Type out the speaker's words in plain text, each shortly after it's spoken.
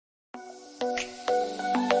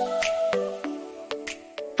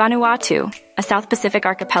Vanuatu, a South Pacific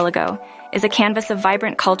archipelago, is a canvas of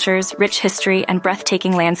vibrant cultures, rich history, and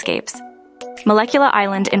breathtaking landscapes. Malekula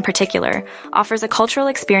Island, in particular, offers a cultural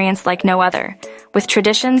experience like no other, with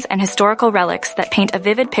traditions and historical relics that paint a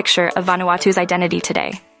vivid picture of Vanuatu's identity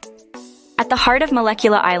today. At the heart of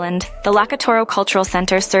Malekula Island, the Lakatoro Cultural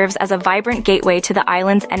Center serves as a vibrant gateway to the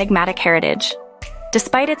island's enigmatic heritage.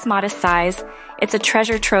 Despite its modest size, it's a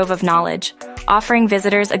treasure trove of knowledge, offering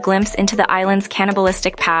visitors a glimpse into the island's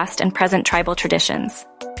cannibalistic past and present tribal traditions.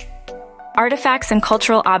 Artifacts and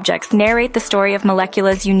cultural objects narrate the story of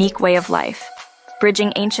Malekula's unique way of life,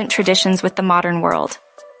 bridging ancient traditions with the modern world.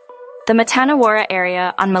 The Matanawara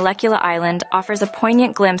area on Malekula Island offers a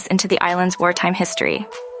poignant glimpse into the island's wartime history.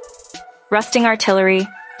 Rusting artillery,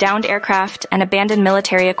 downed aircraft, and abandoned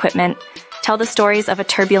military equipment tell the stories of a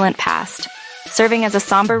turbulent past, serving as a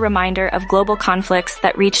somber reminder of global conflicts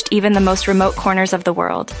that reached even the most remote corners of the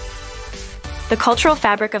world. The cultural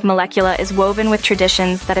fabric of Malekula is woven with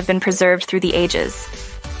traditions that have been preserved through the ages.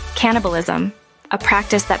 Cannibalism, a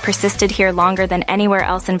practice that persisted here longer than anywhere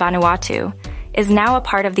else in Vanuatu, is now a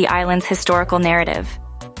part of the island's historical narrative.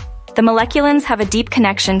 The Malekulans have a deep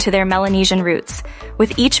connection to their Melanesian roots,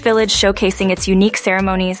 with each village showcasing its unique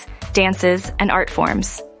ceremonies, dances, and art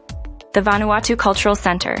forms. The Vanuatu Cultural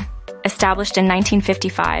Center, established in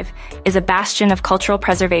 1955, is a bastion of cultural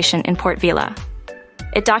preservation in Port Vila.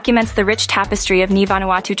 It documents the rich tapestry of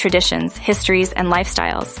Vanuatu traditions, histories, and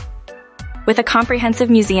lifestyles. With a comprehensive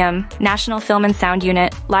museum, National Film and Sound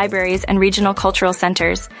Unit, libraries, and regional cultural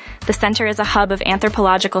centers, the center is a hub of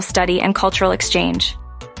anthropological study and cultural exchange.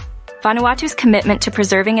 Vanuatu's commitment to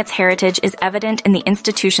preserving its heritage is evident in the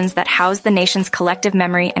institutions that house the nation's collective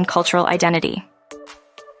memory and cultural identity.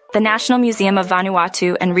 The National Museum of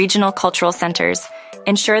Vanuatu and regional cultural centers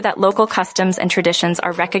ensure that local customs and traditions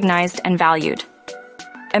are recognized and valued.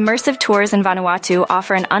 Immersive tours in Vanuatu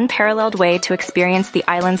offer an unparalleled way to experience the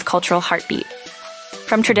island's cultural heartbeat.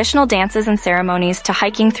 From traditional dances and ceremonies to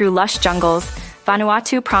hiking through lush jungles,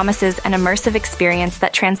 Vanuatu promises an immersive experience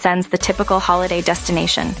that transcends the typical holiday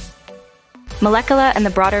destination. Malekula and the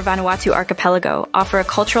broader Vanuatu archipelago offer a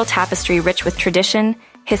cultural tapestry rich with tradition,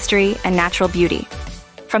 history, and natural beauty.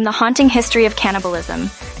 From the haunting history of cannibalism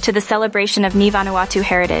to the celebration of Vanuatu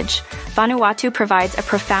heritage, Vanuatu provides a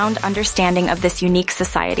profound understanding of this unique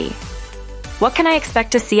society. What can I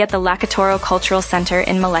expect to see at the Lakatoro Cultural Center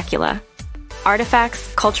in Malekula?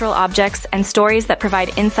 Artifacts, cultural objects, and stories that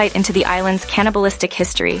provide insight into the island's cannibalistic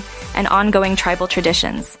history and ongoing tribal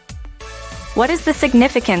traditions. What is the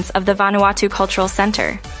significance of the Vanuatu Cultural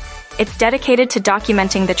Center? It's dedicated to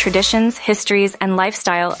documenting the traditions, histories, and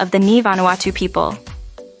lifestyle of the Vanuatu people.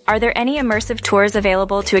 Are there any immersive tours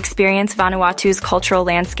available to experience Vanuatu's cultural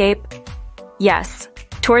landscape? Yes.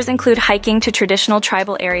 Tours include hiking to traditional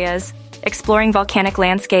tribal areas, exploring volcanic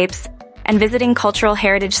landscapes, and visiting cultural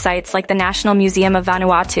heritage sites like the National Museum of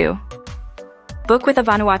Vanuatu. Book with a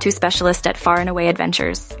Vanuatu specialist at Far and Away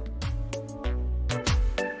Adventures.